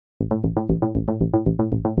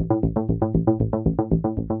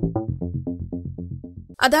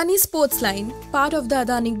Adani Sportsline, part of the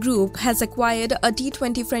Adani Group, has acquired a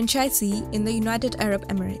T20 franchisee in the United Arab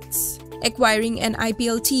Emirates. Acquiring an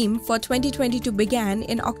IPL team for 2022 began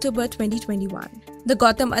in October 2021. The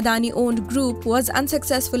Gautam Adani-owned group was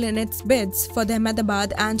unsuccessful in its bids for the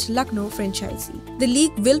Ahmedabad and Lucknow franchisee. The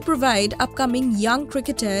league will provide upcoming young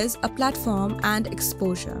cricketers a platform and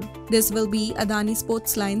exposure. This will be Adani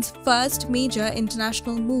Sportsline's first major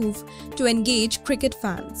international move to engage cricket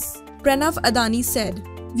fans. Pranav Adani said,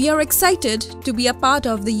 "We are excited to be a part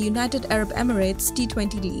of the United Arab Emirates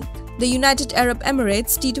T20 League. The United Arab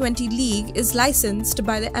Emirates T20 League is licensed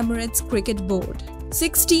by the Emirates Cricket Board.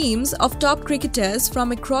 6 teams of top cricketers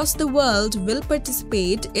from across the world will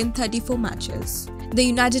participate in 34 matches." The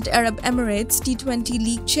United Arab Emirates T20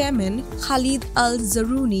 League Chairman Khalid Al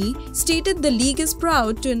Zarooni stated the league is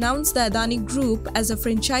proud to announce the Adani Group as a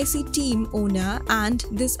franchisee team owner and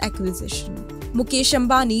this acquisition. Mukesh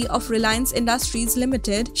Ambani of Reliance Industries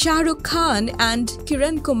Limited, Shah, Rukh and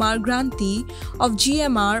Kiran Kumar Granthi of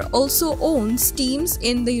GMR also owns teams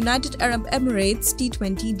in the United Arab Emirates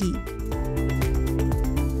T20 League.